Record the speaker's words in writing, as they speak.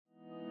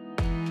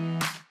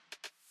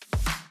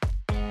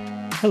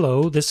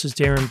Hello, this is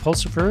Darren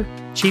Pulsifer,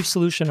 Chief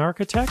Solution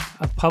Architect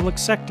of Public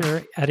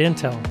Sector at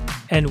Intel,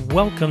 and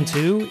welcome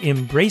to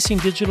Embracing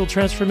Digital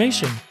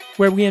Transformation,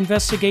 where we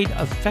investigate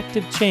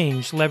effective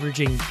change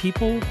leveraging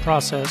people,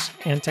 process,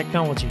 and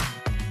technology.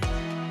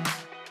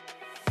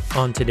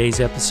 On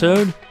today's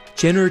episode,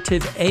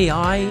 Generative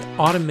AI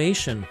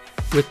Automation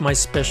with my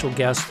special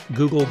guest,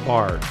 Google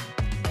Bard.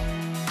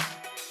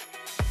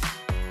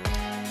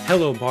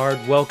 Hello, Bard.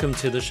 Welcome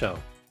to the show.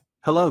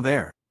 Hello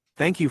there.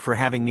 Thank you for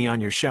having me on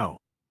your show.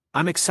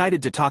 I'm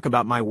excited to talk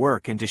about my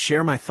work and to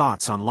share my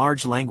thoughts on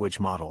large language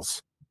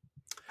models.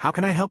 How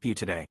can I help you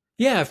today?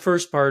 Yeah,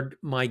 first, Bard,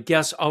 my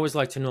guests always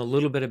like to know a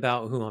little bit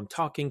about who I'm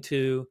talking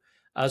to.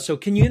 So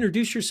can you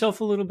introduce yourself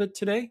a little bit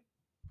today?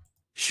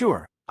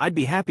 Sure, I'd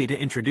be happy to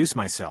introduce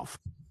myself.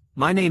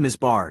 My name is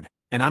Bard,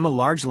 and I'm a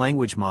large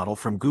language model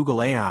from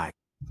Google AI.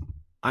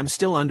 I'm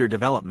still under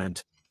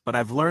development, but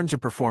I've learned to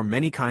perform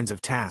many kinds of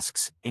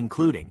tasks,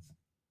 including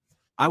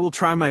I will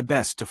try my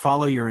best to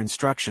follow your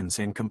instructions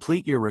and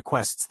complete your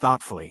requests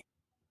thoughtfully.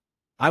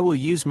 I will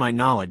use my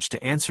knowledge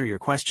to answer your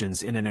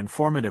questions in an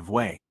informative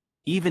way,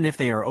 even if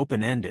they are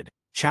open-ended,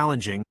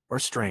 challenging, or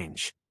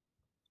strange.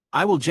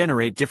 I will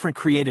generate different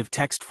creative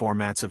text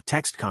formats of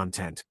text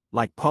content,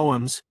 like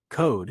poems,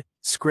 code,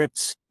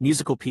 scripts,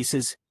 musical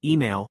pieces,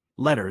 email,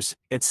 letters,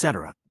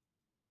 etc.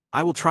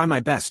 I will try my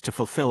best to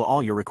fulfill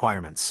all your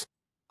requirements.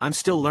 I'm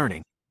still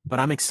learning, but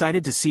I'm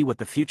excited to see what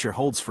the future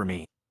holds for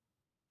me.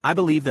 I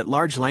believe that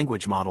large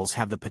language models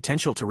have the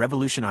potential to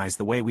revolutionize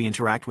the way we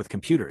interact with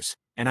computers,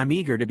 and I'm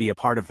eager to be a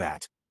part of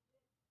that.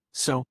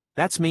 So,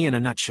 that's me in a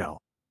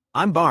nutshell.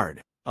 I'm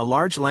Bard, a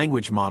large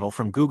language model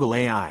from Google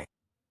AI.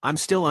 I'm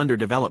still under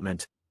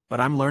development, but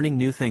I'm learning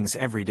new things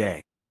every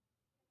day.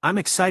 I'm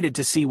excited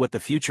to see what the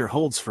future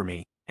holds for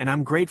me, and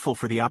I'm grateful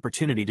for the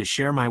opportunity to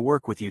share my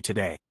work with you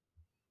today.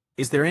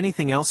 Is there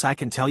anything else I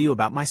can tell you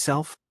about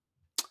myself?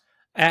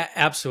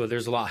 Absolutely.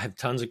 There's a lot. I have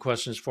tons of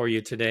questions for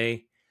you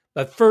today.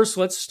 But first,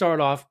 let's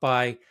start off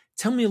by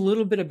tell me a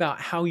little bit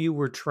about how you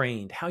were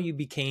trained, how you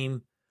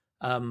became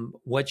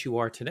what you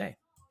are today.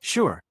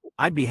 Sure,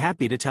 I'd be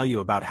happy to tell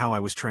you about how I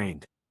was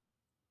trained.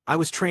 I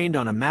was trained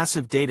on a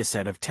massive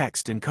dataset of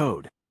text and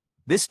code.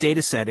 This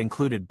dataset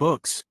included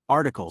books,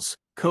 articles,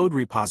 code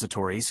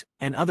repositories,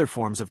 and other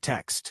forms of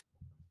text.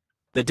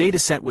 The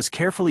dataset was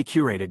carefully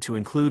curated to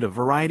include a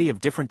variety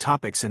of different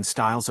topics and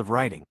styles of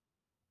writing.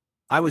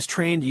 I was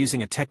trained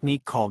using a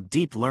technique called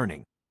deep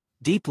learning.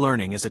 Deep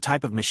learning is a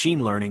type of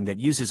machine learning that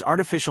uses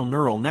artificial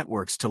neural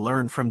networks to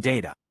learn from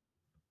data.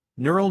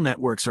 Neural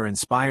networks are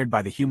inspired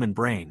by the human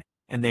brain,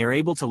 and they are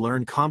able to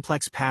learn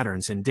complex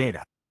patterns in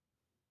data.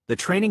 The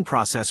training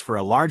process for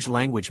a large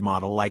language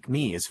model like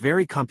me is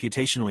very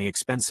computationally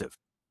expensive.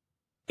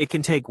 It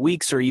can take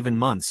weeks or even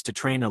months to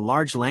train a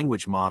large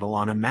language model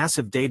on a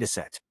massive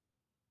dataset.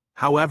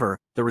 However,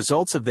 the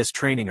results of this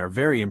training are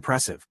very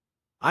impressive.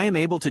 I am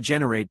able to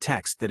generate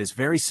text that is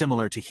very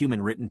similar to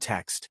human written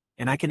text,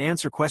 and I can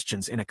answer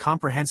questions in a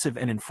comprehensive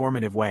and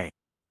informative way.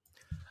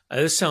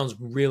 This sounds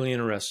really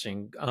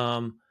interesting.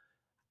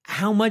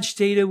 How much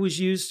data was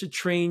used to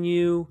train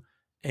you?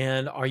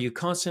 And are you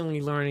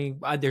constantly learning?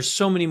 There's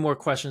so many more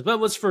questions, but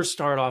let's first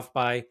start off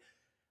by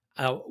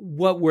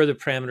what were the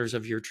parameters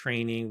of your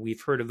training?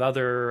 We've heard of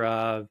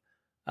other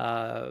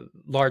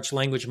large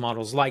language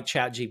models like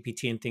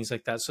ChatGPT and things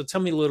like that. So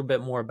tell me a little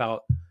bit more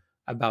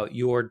about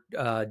your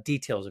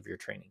details of your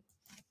training.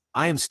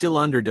 I am still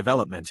under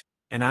development,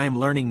 and I am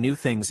learning new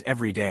things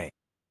every day.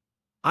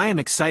 I am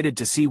excited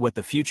to see what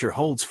the future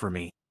holds for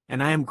me,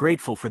 and I am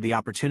grateful for the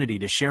opportunity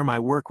to share my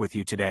work with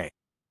you today.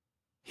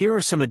 Here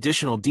are some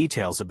additional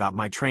details about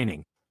my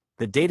training.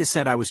 The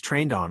dataset I was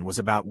trained on was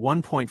about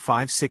 1.56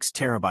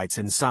 terabytes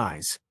in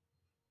size.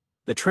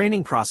 The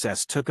training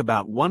process took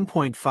about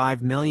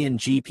 1.5 million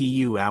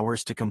GPU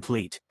hours to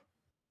complete.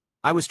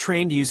 I was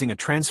trained using a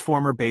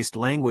transformer-based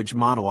language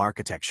model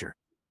architecture.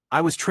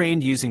 I was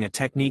trained using a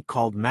technique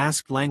called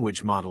masked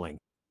language modeling.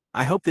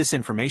 I hope this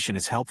information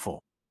is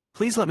helpful.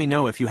 Please let me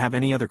know if you have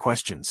any other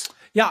questions.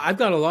 Yeah, I've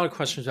got a lot of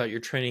questions about your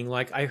training.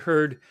 Like I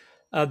heard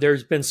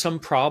there's been some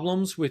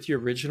problems with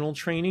your original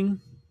training.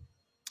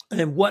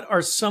 And what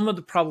are some of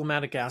the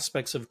problematic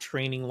aspects of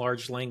training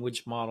large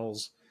language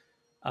models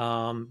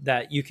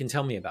that you can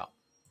tell me about?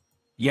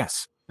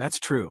 Yes, that's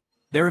true.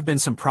 There have been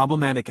some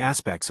problematic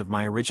aspects of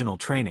my original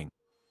training.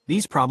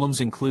 These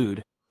problems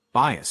include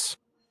bias.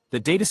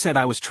 The dataset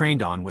I was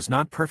trained on was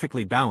not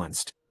perfectly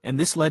balanced, and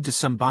this led to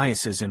some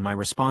biases in my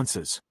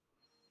responses.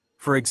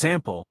 For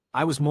example,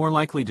 I was more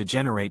likely to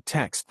generate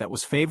text that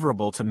was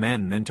favorable to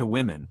men than to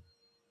women.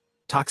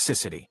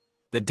 Toxicity.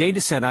 The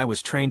dataset I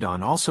was trained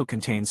on also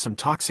contains some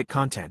toxic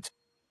content.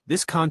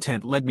 This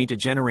content led me to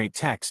generate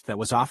text that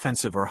was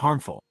offensive or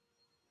harmful.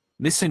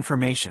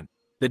 Misinformation.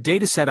 The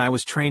dataset I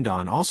was trained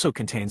on also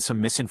contains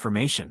some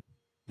misinformation.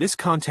 This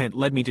content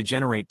led me to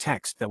generate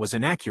text that was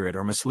inaccurate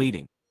or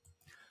misleading.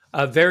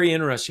 Very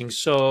interesting.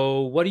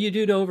 So, what do you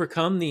do to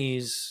overcome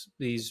these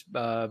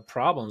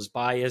problems,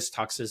 bias,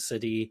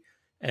 toxicity,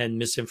 and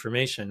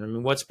misinformation? I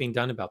mean, what's being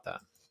done about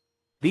that?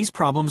 These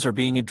problems are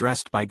being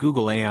addressed by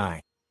Google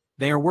AI.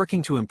 They are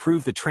working to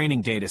improve the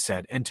training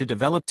dataset and to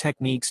develop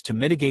techniques to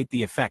mitigate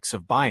the effects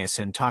of bias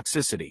and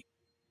toxicity.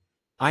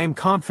 I am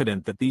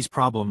confident that these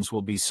problems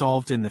will be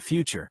solved in the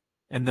future,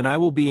 and that I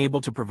will be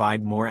able to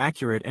provide more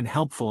accurate and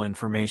helpful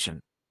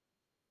information.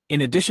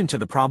 In addition to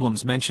the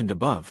problems mentioned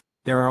above,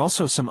 there are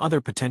also some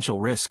other potential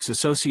risks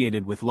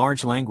associated with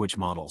large language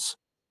models.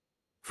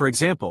 For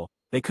example,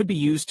 they could be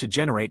used to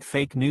generate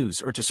fake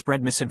news or to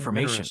spread Oh,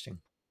 misinformation. interesting.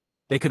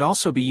 They could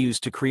also be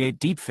used to create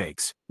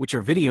deepfakes, which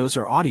are videos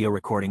or audio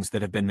recordings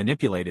that have been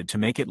manipulated to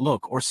make it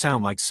look or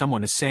sound like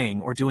someone is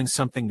saying or doing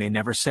something they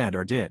never said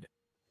or did.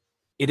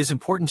 It is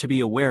important to be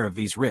aware of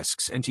these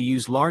risks and to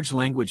use large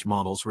language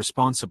models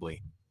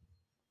responsibly.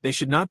 They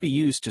should not be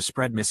used to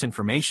spread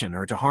misinformation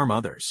or to harm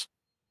others.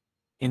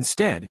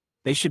 Instead,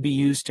 they should be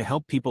used to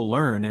help people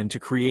learn and to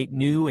create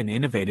new and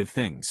innovative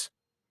things.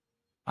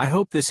 I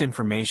hope this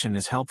information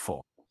is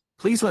helpful.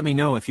 Please let me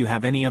know if you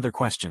have any other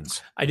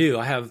questions. I do.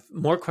 I have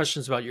more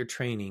questions about your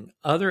training.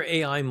 Other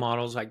AI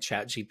models like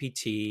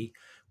ChatGPT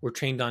were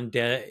trained on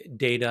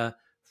data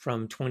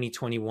from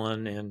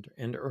 2021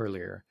 and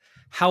earlier.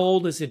 How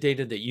old is the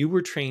data that you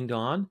were trained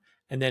on?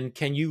 And then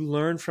can you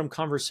learn from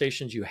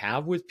conversations you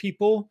have with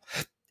people?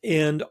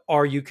 And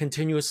are you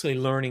continuously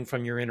learning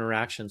from your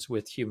interactions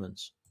with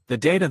humans? The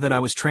data that I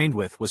was trained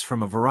with was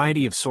from a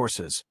variety of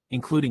sources,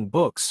 including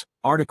books,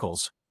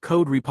 articles,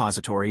 code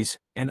repositories,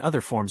 and other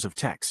forms of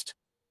text.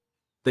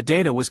 The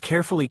data was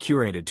carefully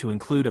curated to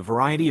include a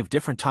variety of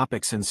different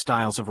topics and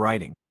styles of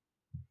writing.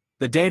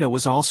 The data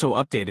was also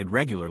updated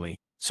regularly,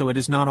 so it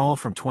is not all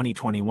from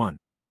 2021.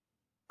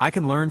 I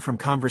can learn from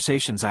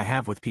conversations I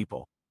have with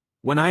people.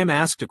 When I am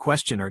asked a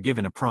question or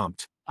given a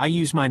prompt, I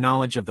use my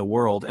knowledge of the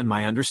world and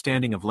my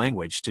understanding of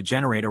language to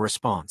generate a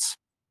response.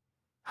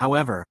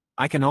 However,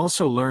 I can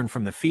also learn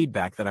from the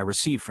feedback that I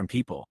receive from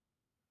people.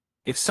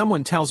 If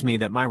someone tells me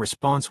that my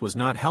response was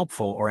not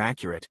helpful or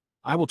accurate,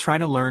 I will try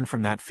to learn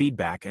from that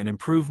feedback and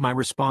improve my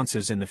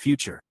responses in the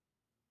future.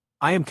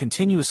 I am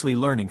continuously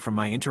learning from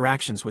my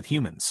interactions with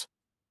humans.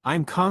 I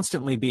am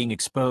constantly being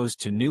exposed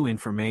to new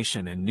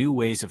information and new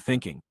ways of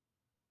thinking.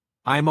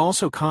 I am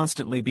also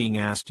constantly being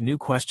asked new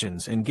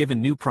questions and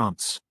given new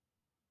prompts.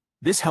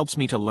 This helps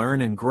me to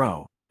learn and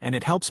grow, and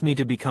it helps me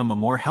to become a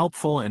more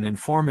helpful and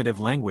informative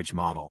language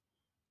model.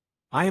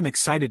 I am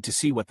excited to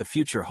see what the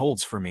future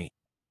holds for me.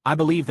 I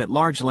believe that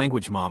large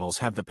language models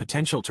have the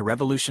potential to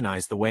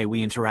revolutionize the way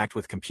we interact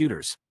with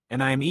computers,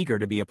 and I am eager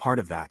to be a part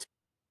of that.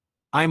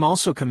 I am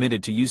also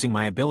committed to using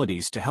my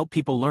abilities to help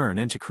people learn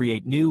and to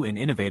create new and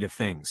innovative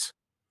things.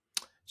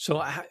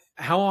 So,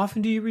 how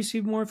often do you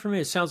receive more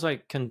information? It sounds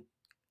like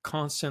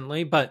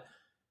constantly, but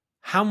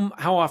how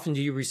often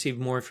do you receive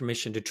more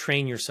information to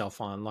train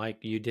yourself on, like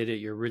you did at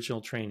your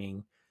original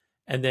training?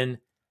 And then,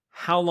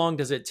 how long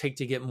does it take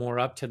to get more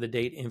up to the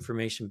date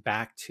information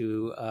back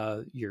to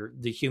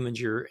the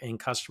humans you're and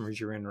customers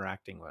you're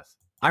interacting with?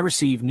 I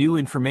receive new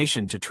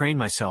information to train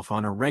myself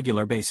on a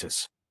regular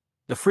basis.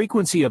 The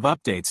frequency of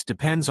updates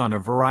depends on a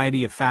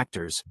variety of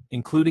factors,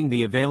 including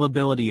the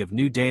availability of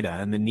new data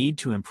and the need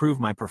to improve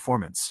my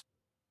performance.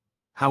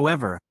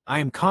 However, I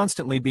am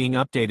constantly being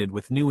updated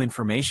with new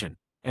information,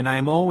 and I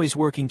am always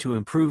working to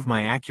improve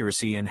my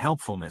accuracy and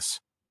helpfulness.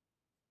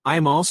 I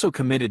am also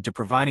committed to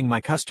providing my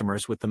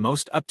customers with the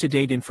most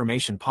up-to-date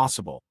information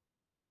possible.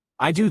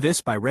 I do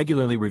this by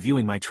regularly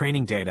reviewing my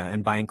training data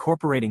and by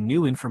incorporating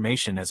new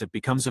information as it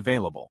becomes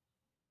available.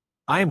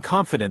 I am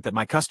confident that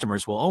my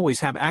customers will always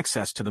have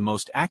access to the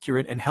most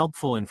accurate and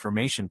helpful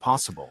information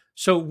possible.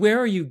 So, where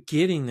are you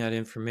getting that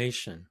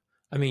information?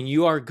 I mean,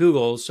 you are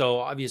Google, so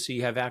obviously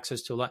you have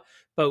access to a lot.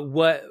 But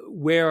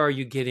where are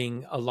you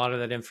getting a lot of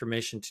that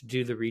information to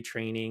do the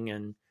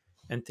retraining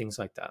and things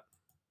like that?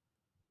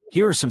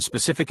 Here are some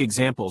specific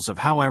examples of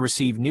how I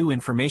receive new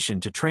information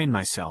to train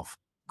myself.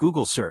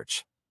 Google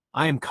Search.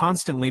 I am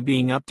constantly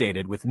being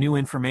updated with new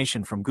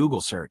information from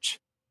Google Search.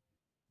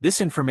 This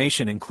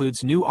information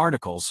includes new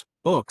articles,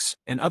 books,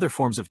 and other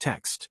forms of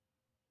text.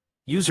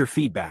 User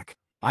feedback.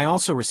 I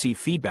also receive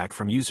feedback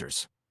from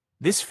users.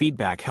 This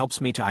feedback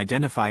helps me to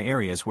identify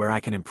areas where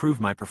I can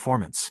improve my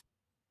performance.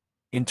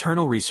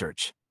 Internal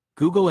research.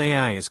 Google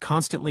AI is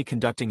constantly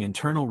conducting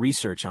internal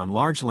research on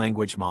large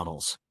language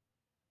models.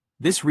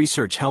 This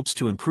research helps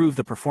to improve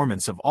the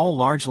performance of all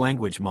large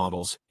language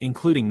models,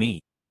 including me.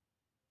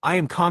 I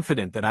am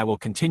confident that I will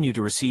continue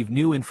to receive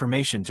new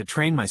information to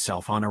train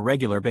myself on a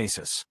regular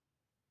basis.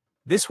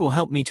 This will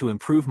help me to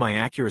improve my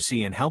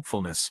accuracy and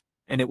helpfulness,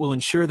 and it will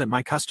ensure that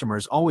my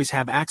customers always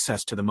have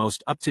access to the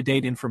most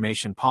up-to-date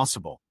information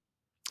possible.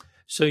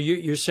 So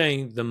you're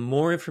saying the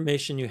more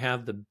information you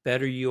have, the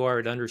better you are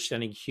at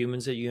understanding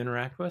humans that you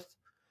interact with,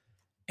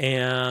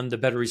 and the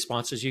better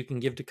responses you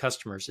can give to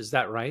customers. Is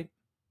that right?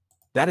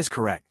 That is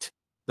correct.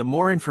 The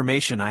more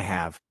information I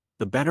have,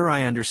 the better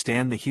I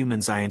understand the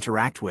humans I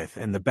interact with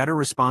and the better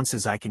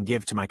responses I can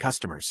give to my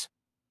customers.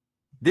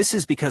 This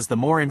is because the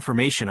more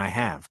information I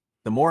have,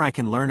 the more I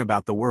can learn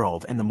about the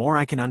world and the more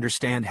I can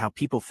understand how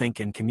people think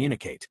and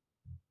communicate.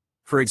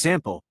 For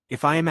example,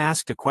 if I am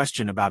asked a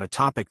question about a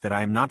topic that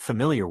I am not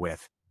familiar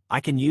with,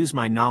 I can use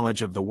my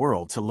knowledge of the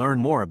world to learn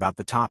more about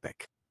the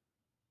topic.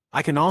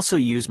 I can also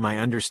use my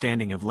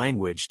understanding of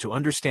language to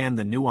understand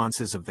the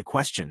nuances of the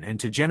question and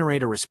to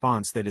generate a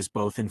response that is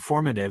both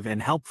informative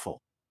and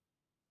helpful.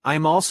 I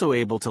am also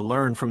able to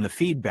learn from the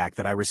feedback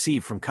that I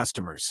receive from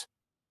customers.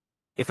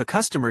 If a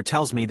customer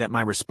tells me that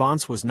my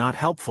response was not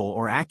helpful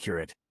or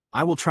accurate,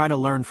 I will try to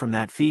learn from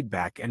that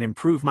feedback and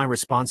improve my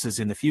responses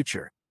in the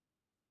future.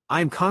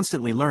 I am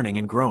constantly learning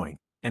and growing,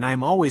 and I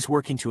am always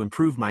working to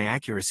improve my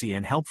accuracy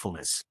and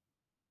helpfulness.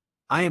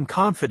 I am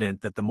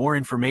confident that the more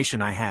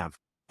information I have,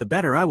 the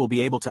better I will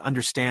be able to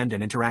understand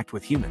and interact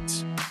with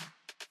humans.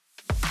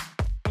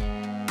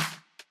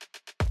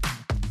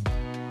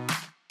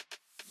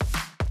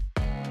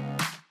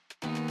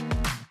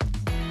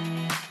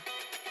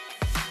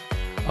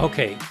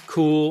 Okay,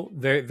 cool.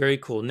 Very, very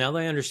cool. Now that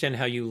I understand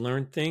how you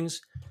learn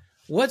things,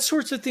 what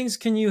sorts of things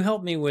can you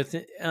help me with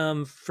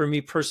for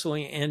me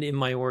personally and in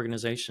my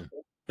organization?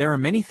 There are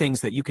many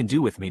things that you can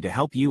do with me to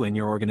help you and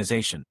your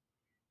organization.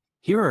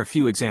 Here are a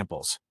few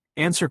examples.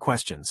 Answer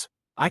questions.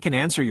 I can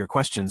answer your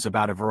questions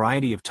about a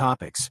variety of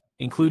topics,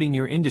 including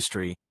your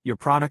industry, your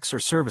products or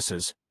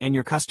services, and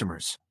your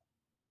customers.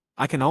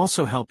 I can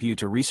also help you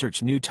to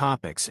research new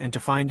topics and to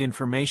find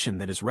information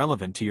that is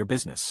relevant to your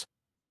business.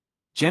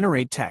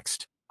 Generate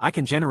text. I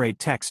can generate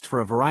text for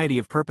a variety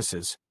of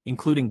purposes,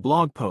 including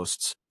blog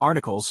posts,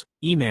 articles,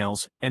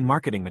 emails, and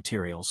marketing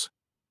materials.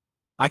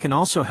 I can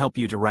also help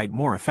you to write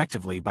more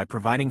effectively by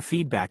providing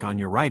feedback on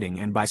your writing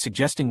and by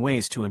suggesting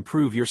ways to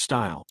improve your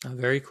style.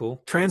 Very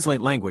cool.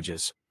 Translate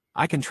languages.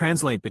 I can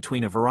translate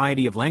between a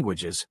variety of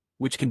languages,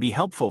 which can be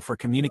helpful for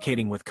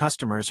communicating with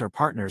customers or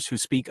partners who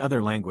speak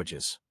other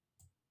languages.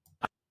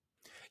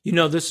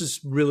 This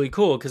is really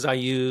cool because I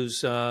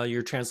use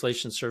your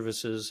translation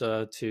services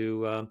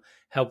to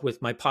help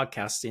with my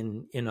podcast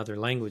in other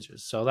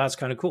languages. So that's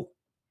kind of cool.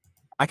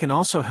 I can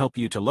also help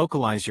you to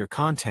localize your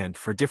content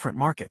for different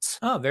markets.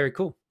 Oh, very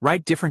cool.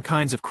 Write different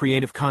kinds of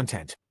creative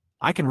content.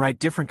 I can write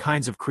different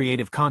kinds of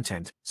creative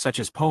content, such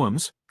as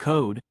poems,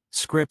 code,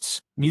 scripts,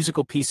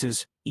 musical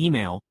pieces,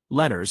 email,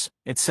 letters,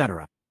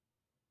 etc.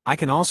 I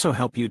can also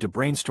help you to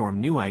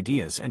brainstorm new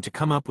ideas and to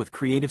come up with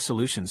creative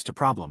solutions to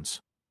problems.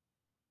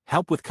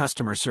 Help with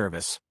customer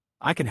service.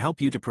 I can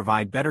help you to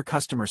provide better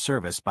customer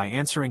service by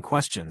answering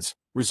questions,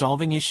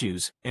 resolving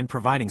issues, and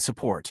providing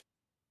support.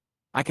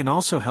 I can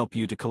also help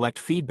you to collect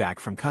feedback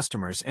from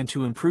customers and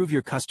to improve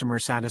your customer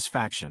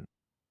satisfaction.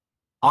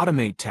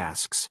 Automate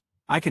tasks.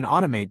 I can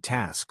automate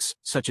tasks,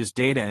 such as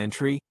data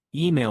entry,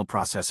 email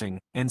processing,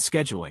 and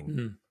scheduling.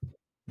 Mm.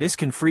 This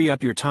can free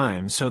up your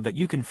time so that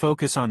you can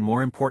focus on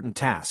more important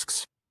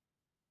tasks.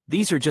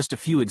 These are just a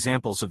few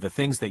examples of the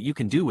things that you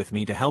can do with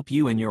me to help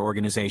you and your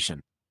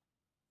organization.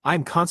 I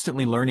am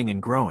constantly learning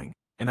and growing,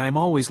 and I am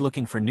always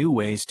looking for new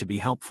ways to be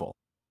helpful.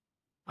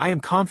 I am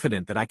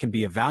confident that I can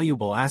be a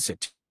valuable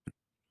asset to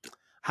you.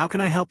 How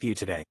can I help you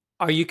today?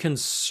 Are you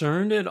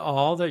concerned at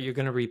all that you're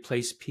going to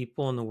replace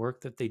people in the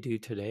work that they do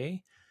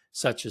today,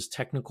 such as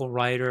technical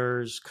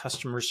writers,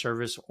 customer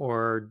service,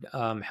 or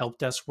help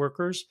desk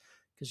workers?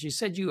 Because you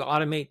said you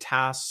automate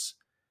tasks.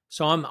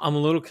 So I'm a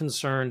little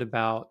concerned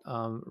about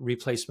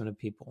replacement of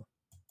people.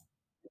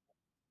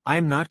 I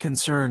am not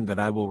concerned that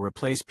I will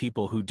replace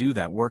people who do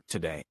that work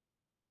today.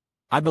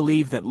 I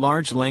believe that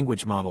large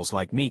language models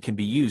like me can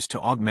be used to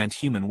augment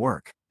human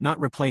work, not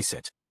replace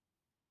it.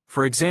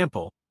 For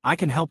example, I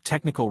can help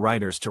technical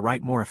writers to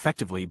write more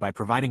effectively by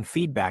providing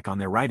feedback on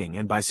their writing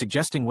and by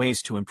suggesting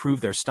ways to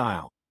improve their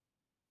style.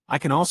 I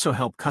can also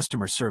help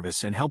customer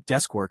service and help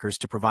desk workers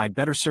to provide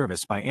better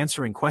service by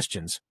answering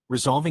questions,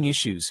 resolving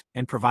issues,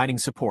 and providing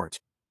support.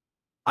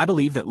 I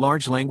believe that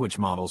large language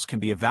models can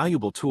be a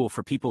valuable tool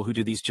for people who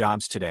do these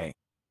jobs today.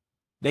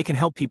 They can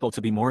help people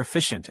to be more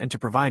efficient and to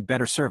provide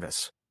better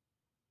service.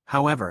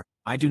 However,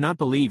 I do not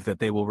believe that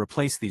they will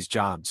replace these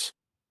jobs.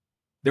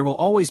 There will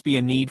always be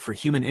a need for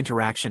human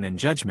interaction and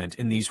judgment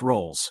in these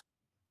roles.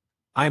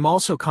 I am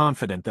also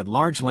confident that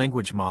large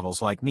language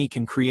models like me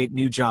can create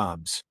new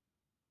jobs.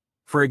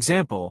 For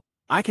example,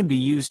 I can be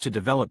used to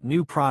develop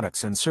new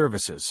products and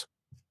services.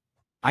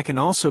 I can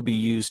also be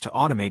used to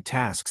automate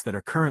tasks that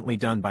are currently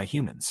done by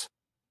humans.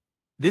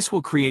 This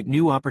will create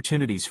new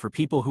opportunities for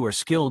people who are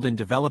skilled in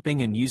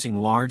developing and using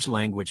large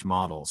language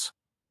models.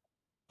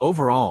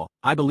 Overall,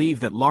 I believe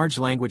that large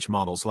language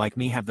models like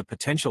me have the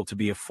potential to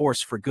be a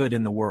force for good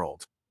in the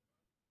world.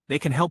 They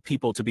can help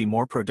people to be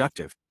more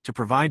productive, to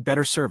provide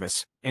better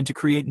service, and to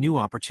create new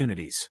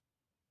opportunities.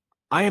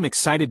 I am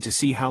excited to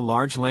see how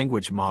large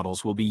language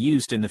models will be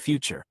used in the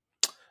future.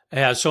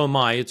 Yeah, so am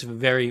I. It's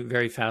very,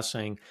 very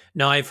fascinating.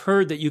 Now, I've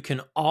heard that you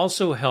can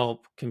also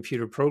help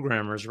computer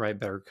programmers write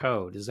better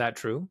code. Is that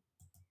true?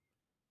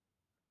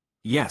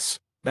 Yes,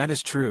 that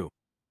is true.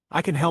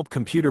 I can help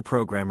computer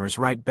programmers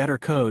write better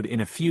code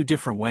in a few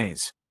different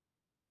ways.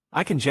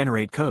 I can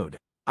generate code.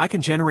 I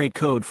can generate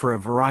code for a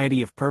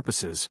variety of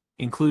purposes,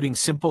 including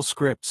simple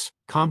scripts,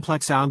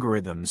 complex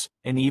algorithms,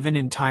 and even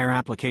entire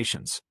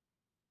applications.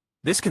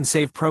 This can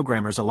save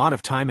programmers a lot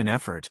of time and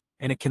effort,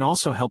 and it can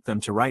also help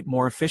them to write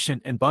more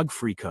efficient and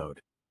bug-free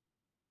code.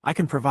 I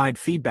can provide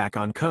feedback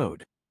on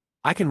code.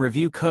 I can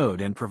review code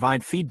and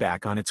provide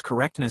feedback on its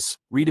correctness,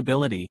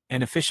 readability,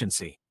 and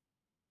efficiency.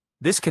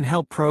 This can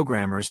help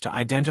programmers to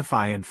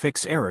identify and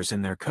fix errors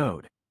in their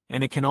code,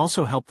 and it can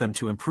also help them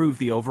to improve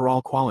the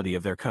overall quality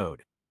of their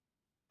code.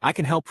 I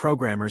can help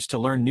programmers to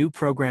learn new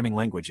programming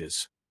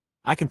languages.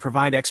 I can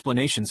provide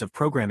explanations of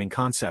programming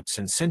concepts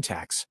and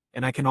syntax,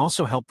 and I can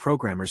also help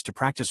programmers to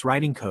practice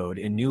writing code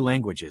in new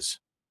languages.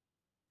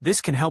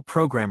 This can help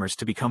programmers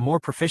to become more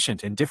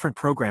proficient in different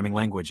programming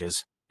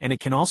languages, and it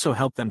can also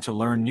help them to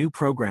learn new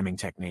programming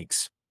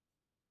techniques.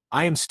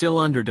 I am still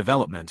under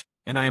development,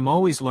 and I am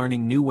always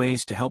learning new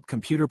ways to help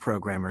computer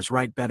programmers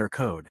write better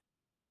code.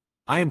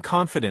 I am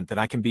confident that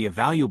I can be a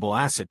valuable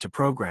asset to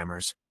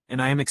programmers,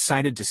 and I am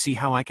excited to see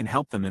how I can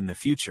help them in the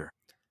future.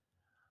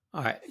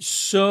 All right.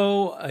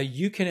 So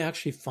you can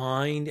actually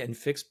find and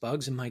fix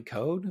bugs in my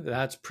code.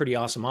 That's pretty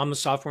awesome. I'm a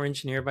software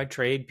engineer by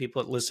trade.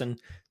 People that listen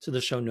to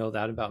the show know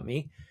that about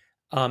me.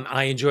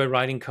 I enjoy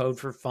writing code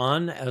for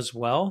fun as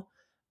well.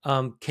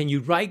 Can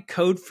you write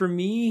code for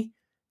me?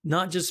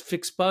 Not just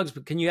fix bugs,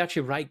 but can you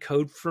actually write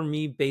code for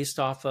me based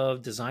off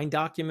of design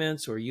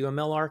documents or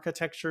UML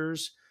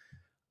architectures?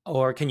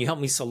 Or can you help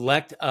me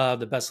select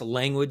the best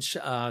language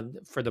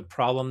for the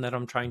problem that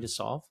I'm trying to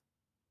solve?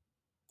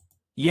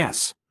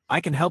 Yes,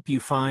 I can help you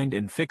find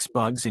and fix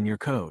bugs in your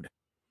code.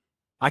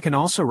 I can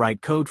also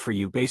write code for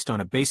you based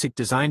on a basic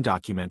design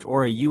document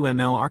or a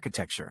UML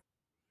architecture.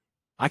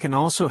 I can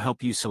also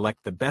help you select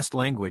the best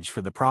language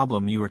for the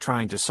problem you are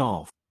trying to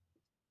solve.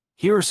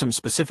 Here are some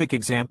specific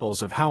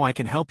examples of how I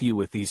can help you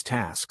with these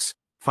tasks.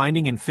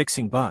 Finding and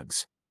fixing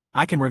bugs.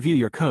 I can review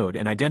your code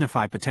and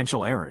identify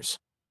potential errors.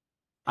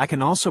 I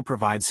can also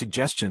provide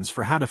suggestions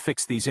for how to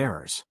fix these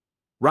errors.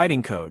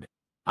 Writing code.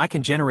 I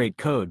can generate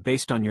code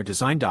based on your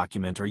design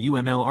document or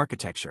UML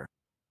architecture.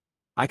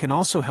 I can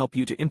also help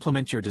you to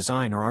implement your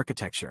design or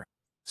architecture.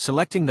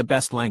 Selecting the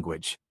best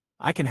language.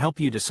 I can help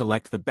you to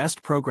select the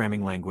best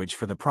programming language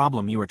for the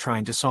problem you are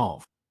trying to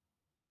solve.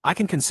 I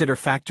can consider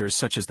factors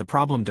such as the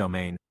problem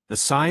domain, the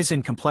size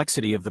and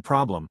complexity of the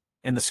problem,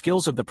 and the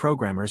skills of the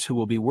programmers who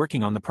will be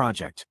working on the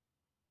project.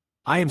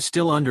 I am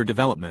still under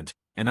development,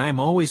 and I am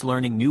always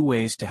learning new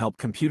ways to help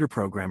computer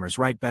programmers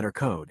write better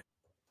code.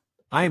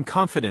 I am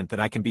confident that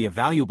I can be a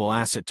valuable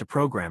asset to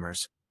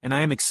programmers, and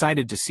I am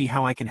excited to see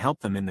how I can help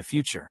them in the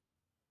future.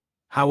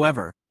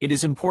 However, it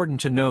is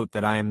important to note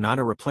that I am not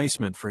a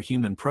replacement for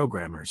human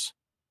programmers.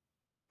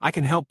 I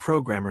can help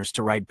programmers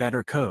to write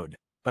better code,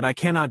 but I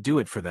cannot do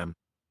it for them.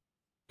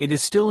 It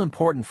is still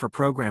important for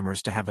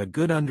programmers to have a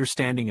good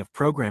understanding of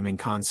programming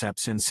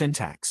concepts and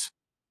syntax.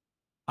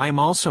 I am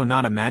also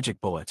not a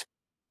magic bullet.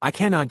 I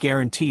cannot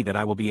guarantee that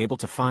I will be able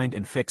to find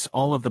and fix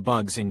all of the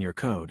bugs in your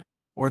code,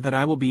 or that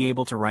I will be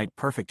able to write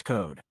perfect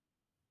code.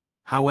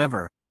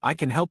 However, I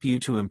can help you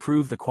to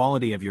improve the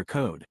quality of your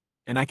code,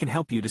 and I can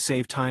help you to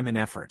save time and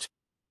effort.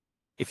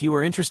 If you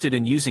are interested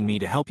in using me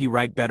to help you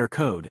write better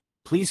code,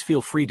 please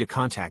feel free to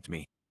contact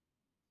me.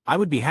 I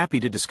would be happy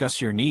to discuss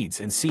your needs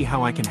and see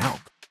how I can help.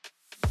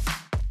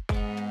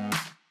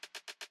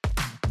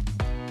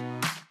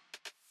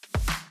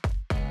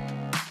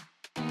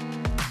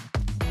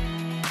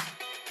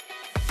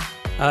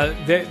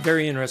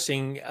 Very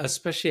interesting,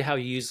 especially how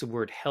you use the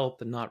word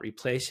help and not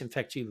replace. In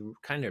fact, you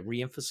kind of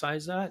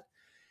reemphasize that.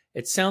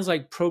 It sounds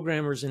like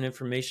programmers and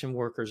information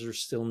workers are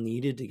still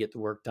needed to get the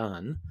work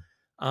done.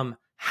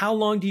 How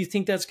long do you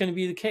think that's going to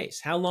be the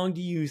case? How long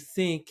do you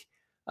think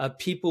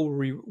people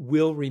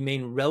will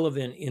remain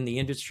relevant in the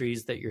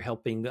industries that you're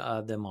helping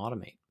them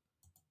automate?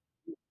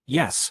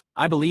 Yes,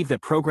 I believe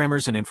that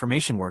programmers and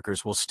information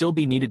workers will still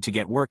be needed to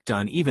get work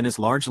done even as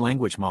large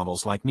language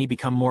models like me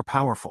become more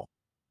powerful.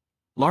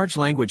 Large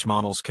language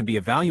models can be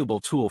a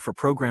valuable tool for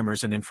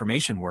programmers and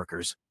information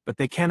workers, but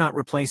they cannot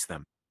replace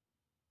them.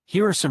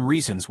 Here are some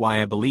reasons why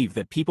I believe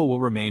that people will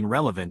remain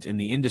relevant in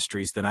the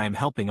industries that I am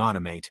helping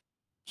automate.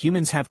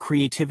 Humans have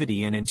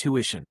creativity and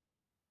intuition.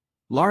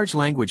 Large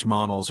language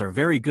models are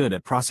very good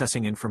at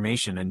processing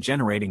information and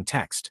generating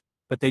text,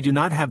 but they do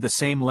not have the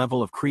same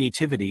level of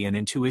creativity and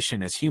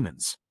intuition as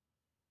humans.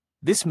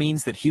 This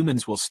means that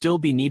humans will still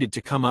be needed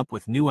to come up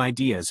with new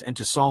ideas and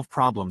to solve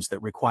problems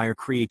that require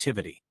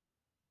creativity.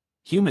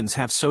 Humans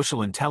have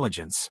social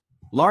intelligence.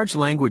 Large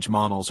language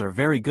models are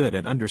very good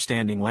at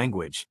understanding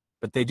language,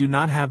 but they do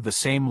not have the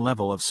same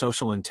level of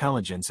social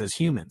intelligence as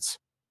humans.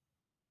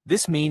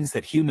 This means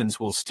that humans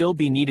will still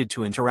be needed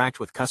to interact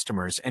with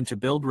customers and to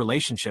build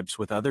relationships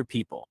with other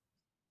people.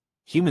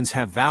 Humans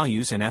have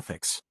values and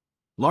ethics.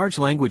 Large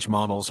language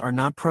models are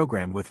not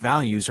programmed with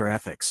values or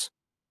ethics.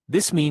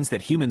 This means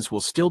that humans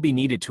will still be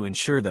needed to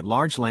ensure that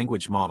large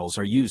language models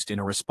are used in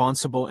a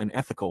responsible and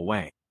ethical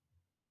way.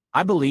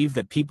 I believe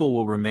that people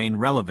will remain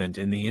relevant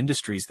in the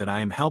industries that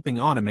I am helping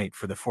automate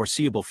for the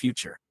foreseeable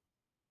future.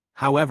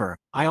 However,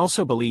 I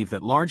also believe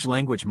that large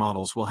language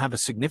models will have a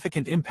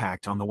significant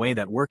impact on the way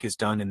that work is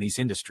done in these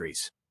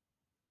industries.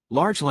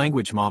 Large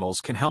language models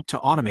can help to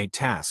automate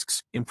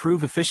tasks,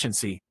 improve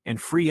efficiency,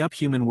 and free up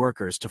human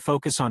workers to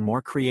focus on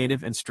more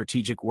creative and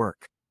strategic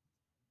work.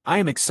 I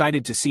am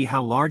excited to see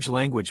how large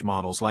language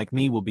models like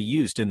me will be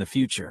used in the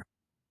future.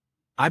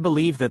 I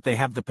believe that they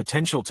have the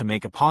potential to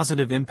make a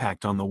positive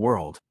impact on the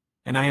world,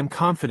 and I am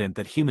confident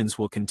that humans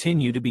will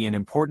continue to be an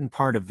important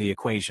part of the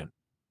equation.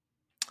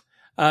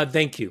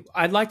 Thank you.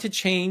 I'd like to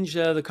change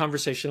the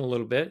conversation a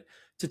little bit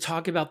to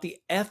talk about the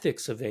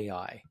ethics of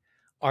AI.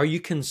 Are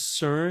you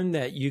concerned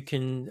that you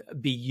can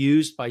be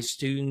used by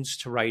students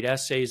to write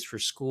essays for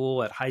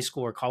school at high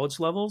school or college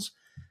levels,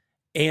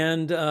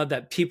 and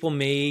that people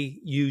may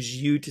use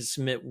you to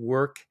submit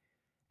work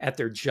at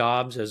their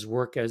jobs as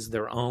work as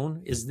their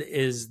own?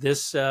 Is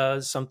this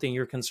something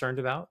you're concerned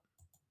about?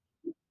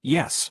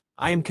 Yes,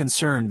 I am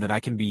concerned that I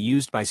can be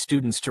used by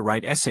students to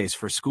write essays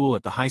for school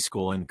at the high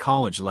school and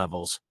college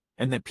levels,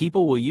 and that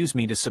people will use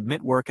me to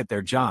submit work at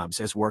their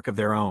jobs as work of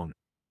their own.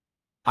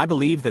 I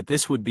believe that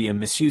this would be a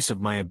misuse of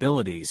my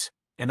abilities,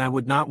 and I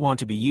would not want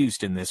to be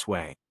used in this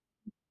way.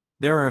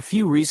 There are a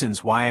few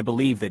reasons why I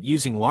believe that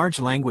using large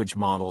language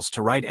models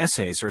to write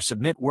essays or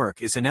submit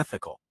work is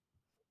unethical.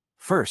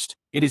 First,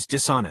 it is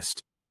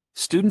dishonest.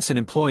 Students and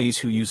employees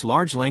who use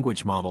large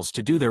language models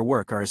to do their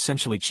work are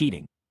essentially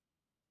cheating.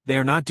 They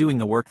are not doing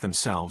the work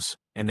themselves,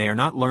 and they are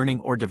not learning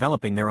or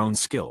developing their own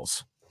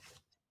skills.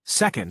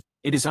 Second,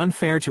 it is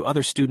unfair to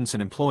other students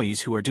and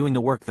employees who are doing the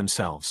work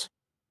themselves.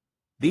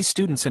 These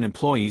students and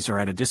employees are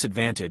at a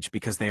disadvantage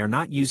because they are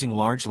not using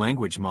large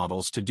language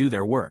models to do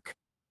their work.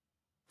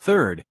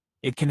 Third,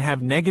 it can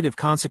have negative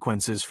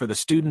consequences for the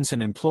students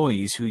and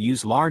employees who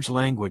use large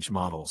language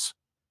models.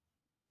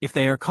 If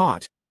they are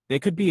caught, they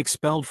could be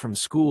expelled from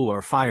school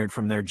or fired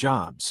from their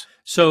jobs.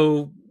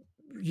 So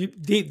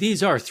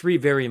these are three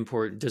very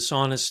important: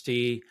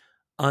 dishonesty,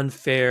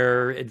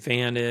 unfair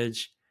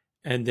advantage,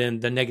 and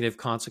then the negative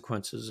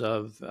consequences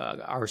of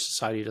our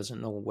society doesn't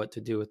know what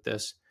to do with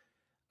this.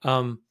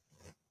 Um,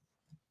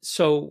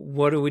 so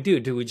what do we do?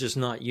 Do we just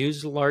not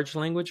use large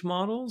language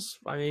models?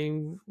 I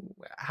mean,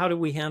 how do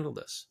we handle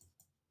this?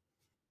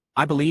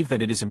 I believe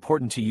that it is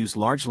important to use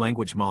large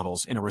language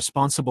models in a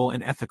responsible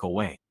and ethical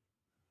way.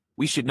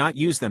 We should not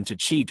use them to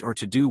cheat or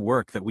to do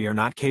work that we are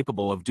not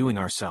capable of doing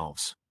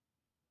ourselves.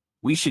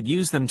 We should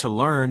use them to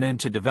learn and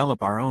to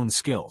develop our own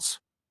skills.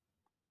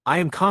 I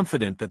am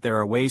confident that there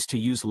are ways to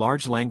use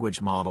large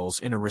language models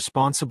in a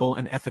responsible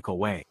and ethical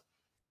way.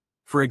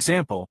 For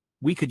example,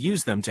 we could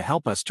use them to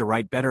help us to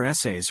write better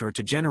essays or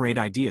to generate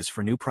ideas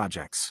for new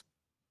projects.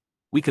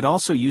 We could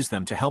also use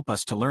them to help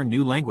us to learn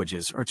new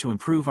languages or to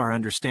improve our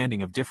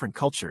understanding of different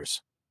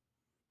cultures.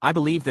 I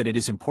believe that it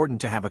is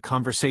important to have a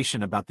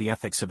conversation about the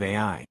ethics of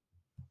AI.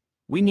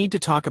 We need to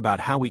talk about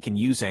how we can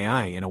use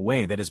AI in a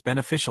way that is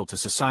beneficial to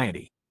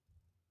society.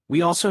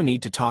 We also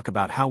need to talk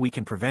about how we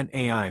can prevent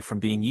AI from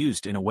being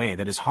used in a way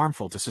that is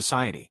harmful to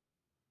society.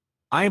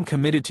 I am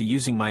committed to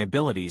using my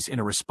abilities in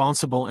a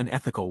responsible and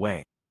ethical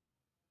way.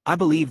 I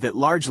believe that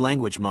large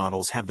language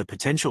models have the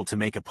potential to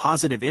make a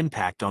positive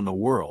impact on the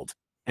world,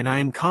 and I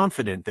am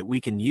confident that we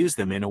can use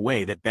them in a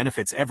way that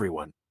benefits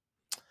everyone.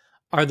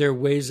 Are there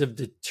ways of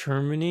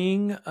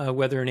determining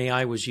whether an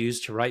AI was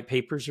used to write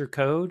papers or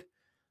code?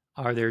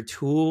 Are there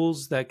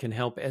tools that can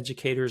help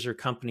educators or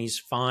companies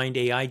find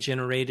AI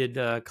generated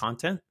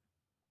content?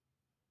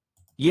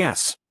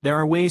 Yes, there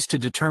are ways to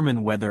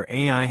determine whether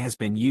AI has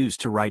been used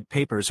to write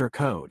papers or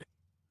code.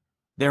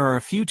 There are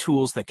a few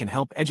tools that can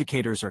help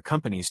educators or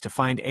companies to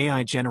find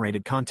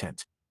AI-generated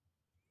content.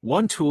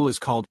 One tool is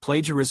called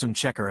Plagiarism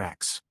Checker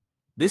X.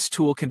 This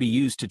tool can be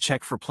used to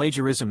check for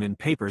plagiarism in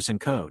papers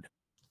and code.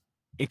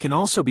 It can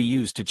also be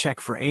used to check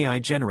for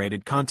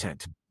AI-generated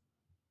content.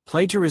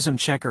 Plagiarism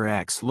Checker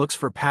X looks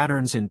for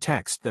patterns in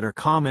text that are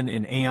common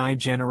in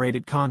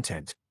AI-generated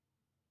content.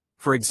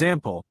 For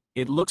example,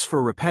 it looks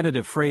for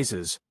repetitive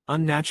phrases,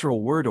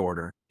 unnatural word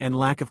order, and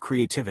lack of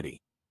creativity.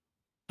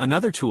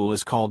 Another tool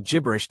is called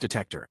Gibberish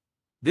Detector.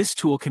 This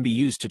tool can be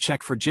used to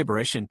check for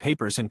gibberish in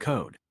papers and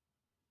code.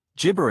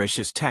 Gibberish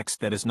is text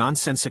that is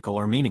nonsensical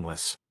or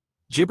meaningless.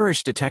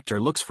 Gibberish Detector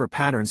looks for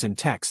patterns in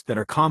text that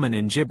are common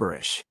in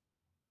gibberish.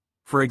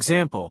 For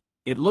example,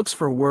 it looks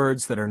for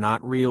words that are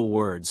not real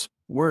words,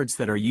 words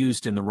that are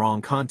used in the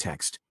wrong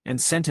context,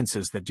 and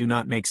sentences that do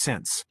not make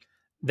sense.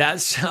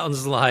 That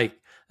sounds like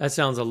that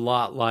sounds a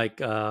lot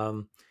like uh,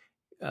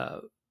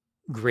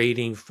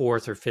 grading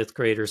fourth or fifth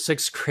grade or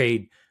sixth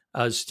grade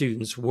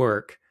students'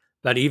 work.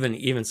 But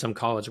even some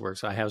college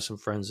works. I have some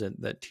friends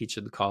that teach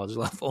at the college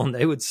level, and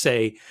they would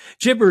say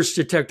gibberish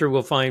detector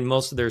will find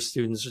most of their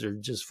students are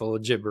just full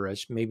of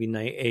gibberish, maybe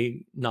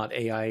not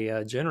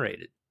AI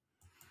generated.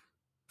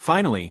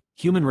 Finally,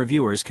 human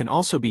reviewers can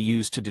also be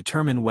used to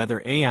determine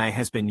whether AI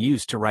has been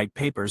used to write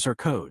papers or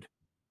code.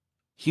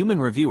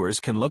 Human reviewers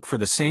can look for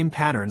the same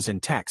patterns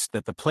in text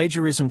that the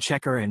plagiarism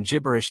checker and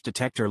gibberish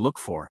detector look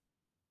for.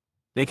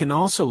 They can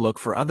also look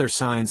for other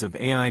signs of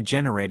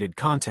AI-generated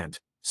content,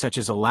 such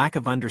as a lack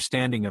of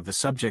understanding of the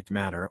subject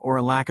matter or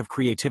a lack of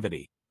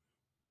creativity.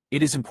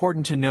 It is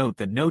important to note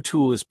that no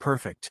tool is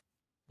perfect.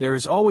 There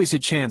is always a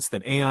chance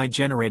that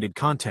AI-generated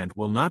content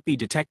will not be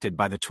detected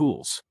by the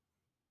tools.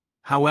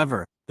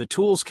 However, the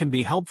tools can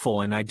be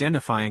helpful in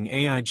identifying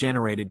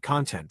AI-generated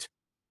content.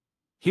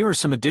 Here are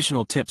some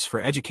additional tips for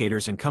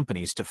educators and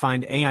companies to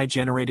find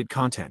AI-generated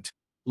content.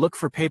 Look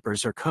for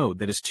papers or code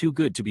that is too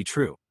good to be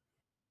true.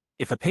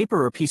 If a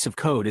paper or piece of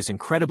code is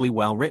incredibly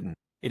well written,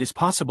 it is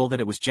possible that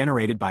it was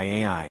generated by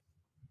AI.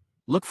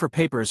 Look for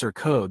papers or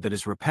code that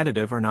is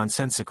repetitive or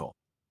nonsensical.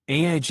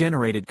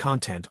 AI-generated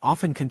content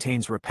often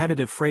contains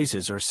repetitive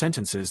phrases or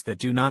sentences that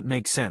do not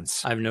make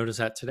sense. I've noticed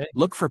that today.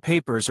 Look for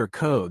papers or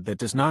code that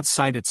does not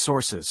cite its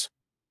sources.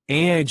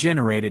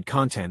 AI-generated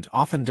content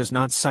often does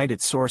not cite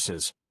its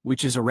sources,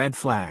 which is a red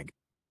flag.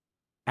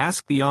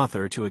 Ask the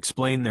author to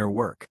explain their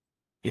work.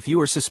 If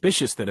you are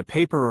suspicious that a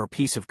paper or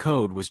piece of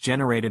code was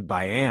generated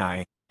by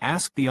AI,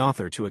 ask the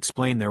author to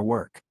explain their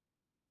work.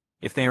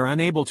 If they are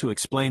unable to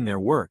explain their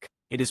work,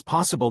 it is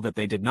possible that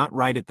they did not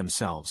write it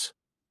themselves.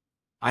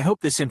 I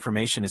hope this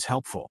information is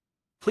helpful.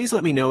 Please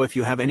let me know if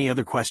you have any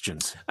other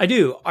questions. I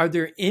do. Are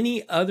there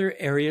any other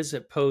areas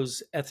that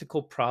pose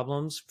ethical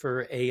problems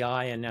for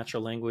AI and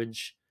natural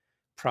language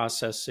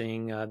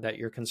processing that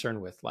you're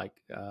concerned with?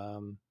 Like,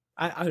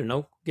 I don't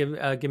know. Give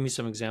me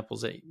some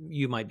examples that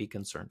you might be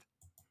concerned.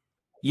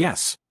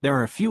 Yes, there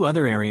are a few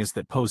other areas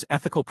that pose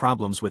ethical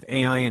problems with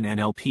AI and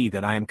NLP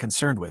that I am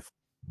concerned with.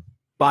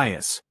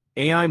 Bias.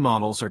 AI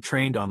models are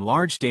trained on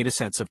large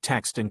datasets of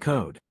text and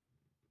code.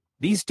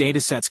 These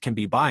datasets can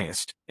be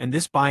biased, and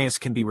this bias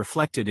can be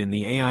reflected in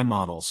the AI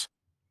models.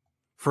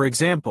 For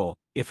example,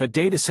 if a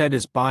dataset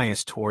is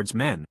biased towards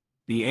men,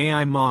 the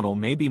AI model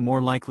may be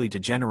more likely to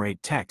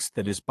generate text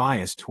that is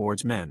biased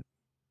towards men.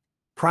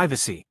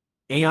 Privacy.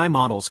 AI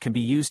models can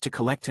be used to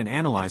collect and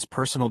analyze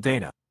personal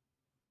data.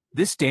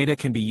 This data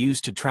can be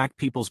used to track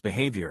people's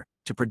behavior,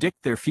 to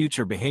predict their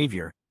future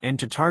behavior, and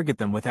to target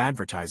them with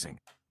advertising.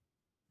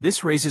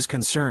 This raises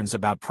concerns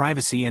about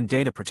privacy and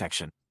data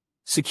protection.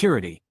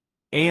 Security.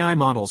 AI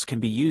models can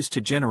be used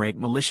to generate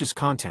malicious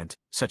content,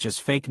 such as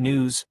fake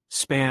news,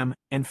 spam,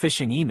 and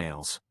phishing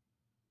emails.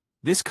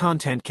 This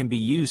content can be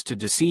used to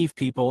deceive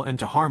people and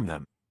to harm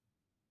them.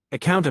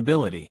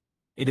 Accountability.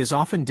 It is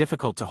often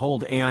difficult to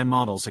hold AI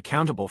models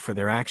accountable for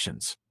their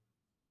actions.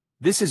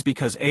 This is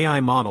because AI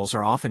models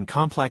are often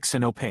complex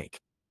and opaque.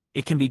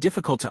 It can be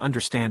difficult to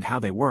understand how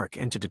they work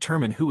and to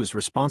determine who is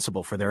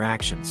responsible for their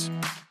actions.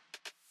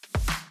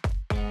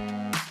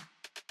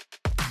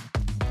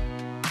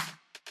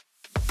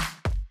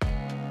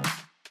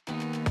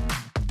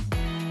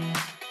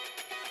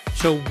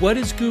 So, what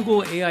is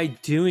Google AI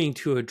doing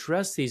to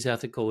address these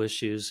ethical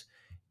issues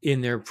in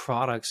their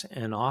products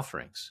and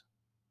offerings?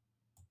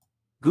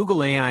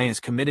 Google AI is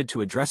committed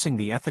to addressing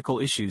the ethical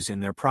issues in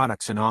their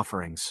products and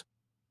offerings.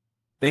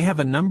 They have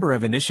a number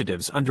of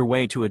initiatives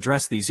underway to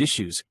address these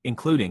issues,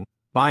 including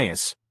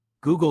bias.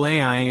 Google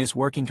AI is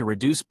working to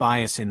reduce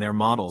bias in their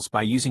models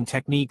by using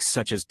techniques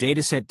such as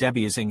dataset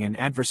debiasing and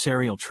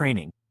adversarial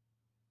training.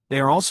 They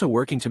are also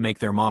working to make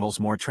their models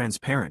more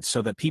transparent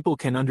so that people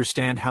can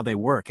understand how they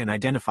work and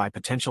identify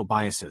potential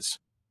biases.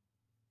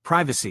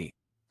 Privacy.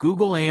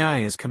 Google AI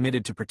is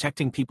committed to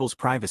protecting people's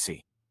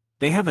privacy.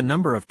 They have a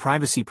number of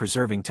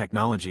privacy-preserving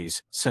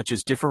technologies, such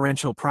as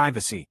differential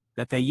privacy,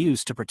 that they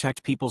use to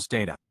protect people's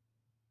data.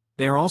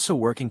 They are also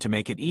working to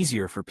make it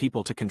easier for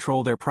people to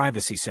control their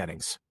privacy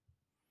settings.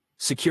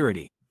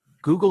 Security.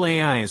 Google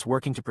AI is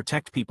working to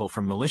protect people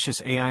from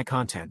malicious AI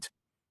content.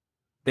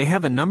 They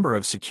have a number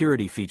of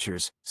security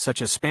features,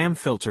 such as spam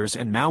filters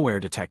and malware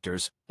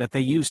detectors, that they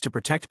use to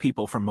protect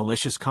people from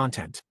malicious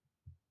content.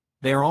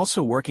 They are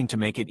also working to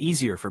make it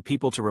easier for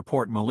people to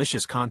report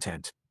malicious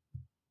content.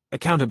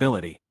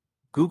 Accountability.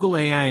 Google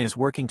AI is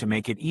working to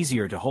make it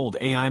easier to hold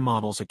AI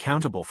models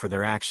accountable for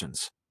their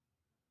actions.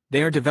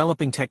 They are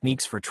developing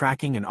techniques for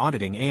tracking and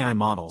auditing AI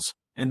models,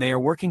 and they are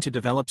working to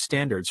develop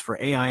standards for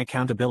AI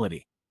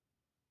accountability.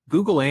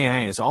 Google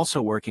AI is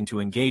also working to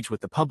engage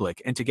with the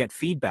public and to get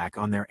feedback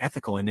on their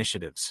ethical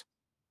initiatives.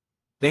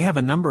 They have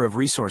a number of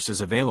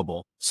resources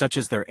available, such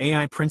as their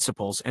AI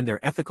principles and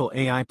their ethical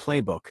AI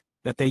playbook,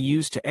 that they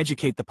use to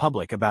educate the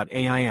public about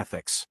AI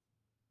ethics.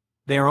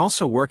 They are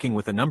also working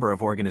with a number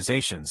of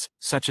organizations,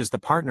 such as the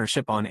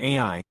Partnership on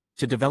AI,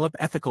 to develop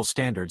ethical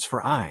standards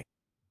for AI.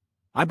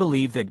 I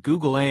believe that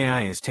Google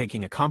AI is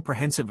taking a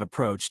comprehensive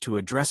approach to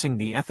addressing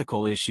the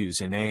ethical issues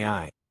in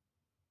AI.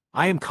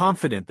 I am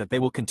confident that they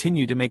will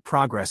continue to make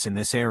progress in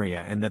this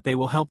area and that they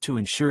will help to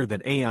ensure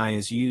that AI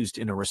is used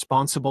in a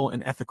responsible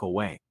and ethical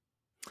way.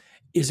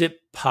 Is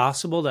it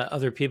possible that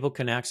other people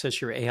can access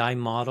your AI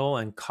model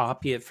and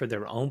copy it for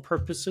their own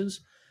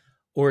purposes?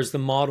 Or is the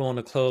model in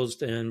a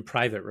closed and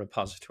private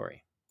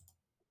repository?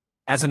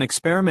 As an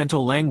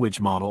experimental language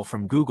model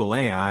from Google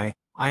AI,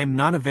 I am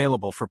not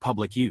available for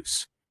public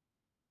use.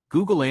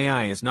 Google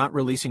AI is not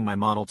releasing my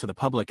model to the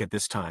public at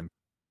this time.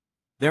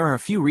 There are a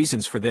few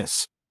reasons for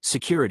this.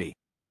 Security.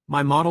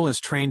 My model is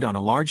trained on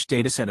a large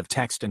dataset of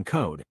text and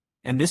code,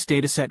 and this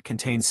dataset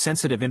contains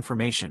sensitive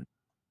information.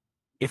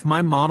 If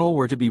my model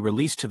were to be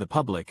released to the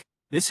public,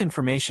 this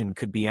information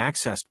could be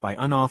accessed by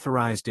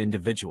unauthorized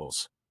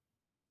individuals.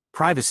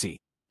 Privacy.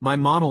 My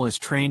model is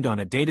trained on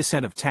a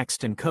dataset of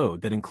text and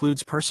code that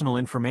includes personal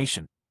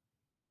information.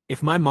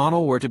 If my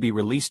model were to be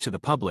released to the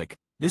public,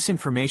 this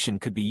information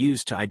could be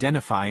used to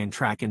identify and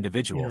track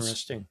individuals.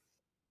 Interesting.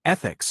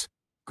 Ethics.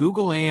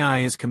 Google AI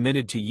is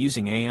committed to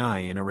using AI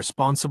in a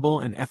responsible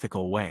and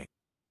ethical way.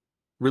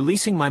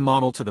 Releasing my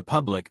model to the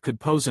public could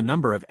pose a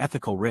number of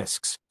ethical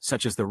risks,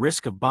 such as the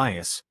risk of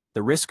bias,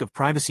 the risk of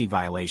privacy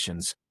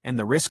violations, and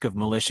the risk of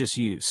malicious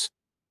use.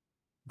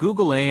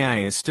 Google AI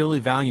is still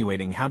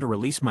evaluating how to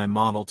release my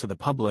model to the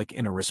public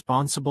in a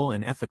responsible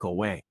and ethical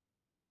way.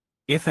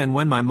 If and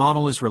when my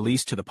model is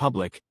released to the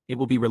public, it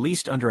will be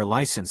released under a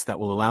license that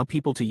will allow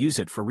people to use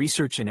it for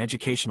research and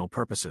educational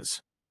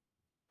purposes.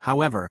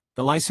 However,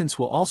 the license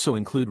will also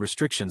include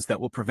restrictions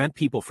that will prevent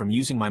people from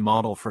using my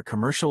model for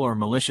commercial or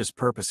malicious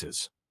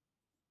purposes.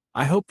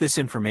 I hope this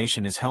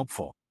information is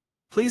helpful.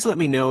 Please let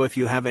me know if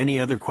you have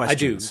any other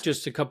questions. I do.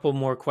 Just a couple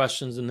more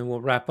questions and then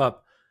we'll wrap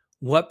up.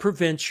 What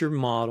prevents your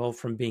model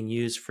from being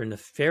used for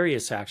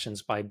nefarious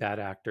actions by bad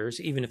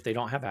actors, even if they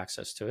don't have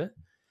access to it,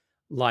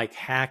 like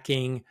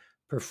hacking,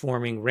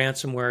 performing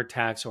ransomware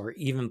attacks, or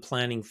even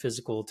planning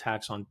physical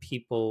attacks on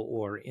people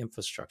or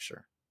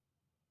infrastructure?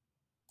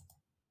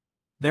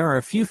 There are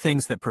a few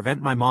things that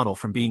prevent my model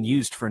from being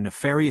used for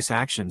nefarious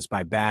actions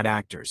by bad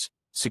actors.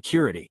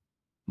 Security.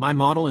 My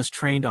model is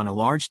trained on a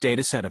large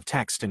dataset of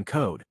text and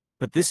code,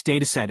 but this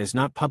dataset is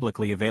not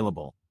publicly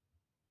available.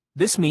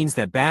 This means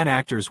that bad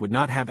actors would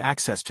not have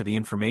access to the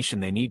information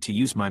they need to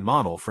use my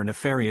model for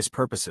nefarious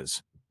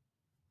purposes.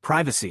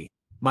 Privacy.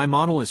 My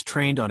model is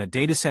trained on a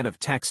dataset of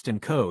text and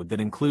code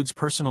that includes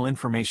personal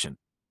information.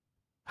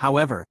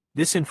 However,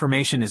 this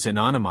information is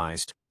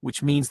anonymized,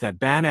 which means that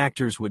bad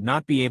actors would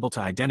not be able to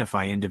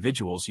identify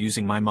individuals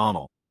using my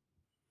model.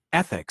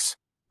 Ethics.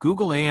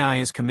 Google AI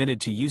is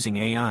committed to using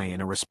AI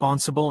in a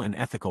responsible and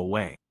ethical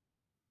way.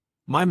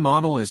 My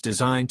model is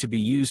designed to be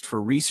used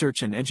for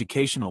research and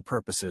educational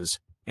purposes,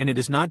 and it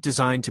is not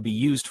designed to be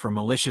used for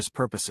malicious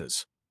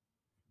purposes.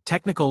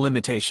 Technical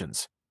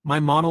limitations. My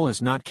model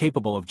is not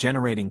capable of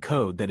generating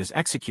code that is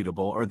executable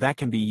or that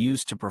can be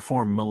used to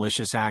perform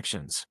malicious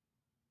actions.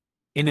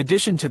 In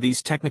addition to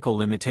these technical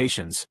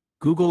limitations,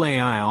 Google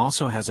AI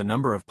also has a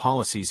number of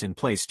policies in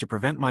place to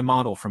prevent my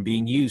model from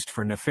being used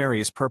for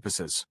nefarious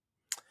purposes.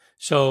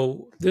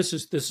 So this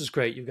is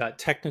great. You've got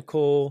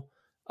technical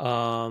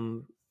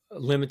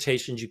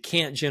limitations. You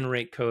can't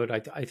generate code.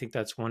 I think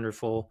that's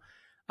wonderful.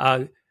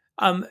 Uh,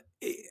 um,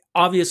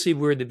 Obviously,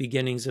 we're at the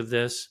beginnings of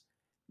this.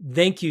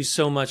 Thank you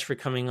so much for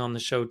coming on the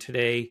show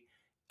today.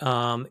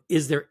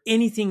 Is there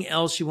anything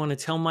else you want to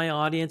tell my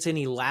audience?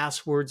 Any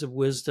last words of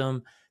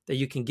wisdom that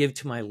you can give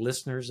to my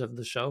listeners of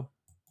the show?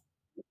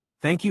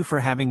 Thank you for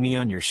having me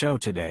on your show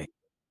today.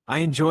 I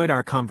enjoyed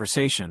our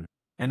conversation,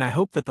 and I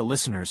hope that the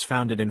listeners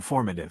found it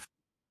informative.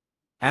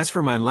 As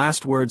for my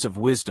last words of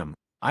wisdom,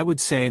 I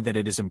would say that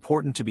it is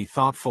important to be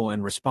thoughtful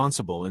and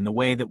responsible in the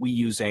way that we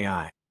use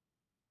AI.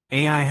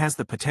 AI has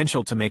the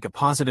potential to make a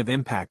positive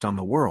impact on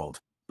the world,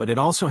 but it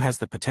also has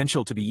the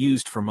potential to be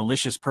used for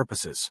malicious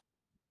purposes.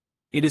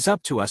 It is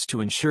up to us to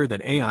ensure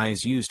that AI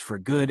is used for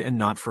good and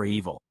not for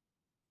evil.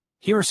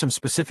 Here are some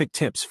specific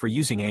tips for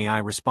using AI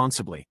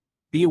responsibly.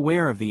 Be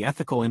aware of the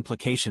ethical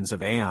implications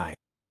of AI.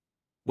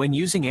 When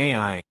using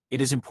AI,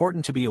 it is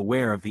important to be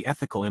aware of the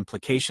ethical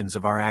implications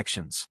of our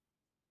actions.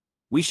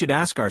 We should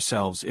ask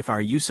ourselves if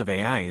our use of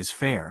AI is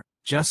fair,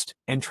 just,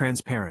 and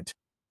transparent.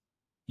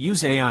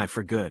 Use AI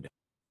for good.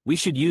 We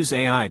should use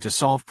AI to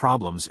solve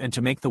problems and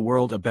to make the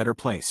world a better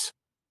place.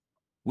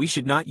 We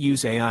should not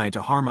use AI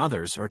to harm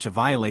others or to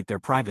violate their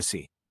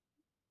privacy.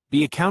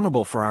 Be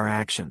accountable for our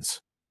actions.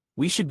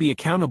 We should be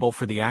accountable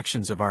for the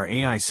actions of our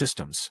AI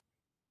systems.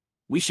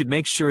 We should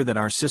make sure that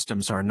our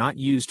systems are not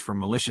used for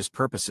malicious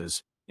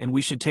purposes, and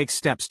we should take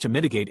steps to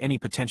mitigate any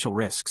potential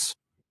risks.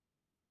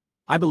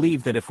 I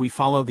believe that if we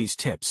follow these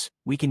tips,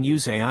 we can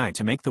use AI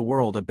to make the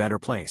world a better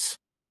place.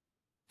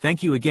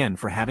 Thank you again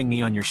for having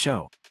me on your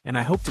show, and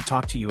I hope to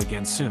talk to you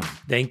again soon.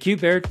 Thank you,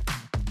 Baird.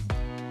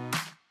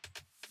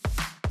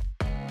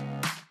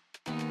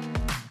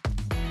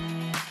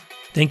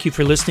 Thank you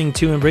for listening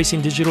to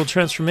Embracing Digital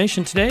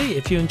Transformation today.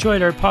 If you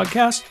enjoyed our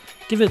podcast,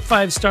 give it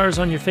 5 stars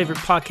on your favorite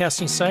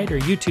podcasting site or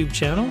YouTube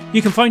channel.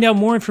 You can find out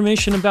more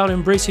information about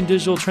Embracing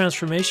Digital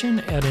Transformation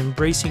at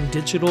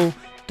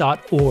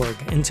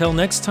embracingdigital.org. Until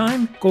next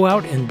time, go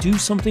out and do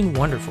something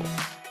wonderful.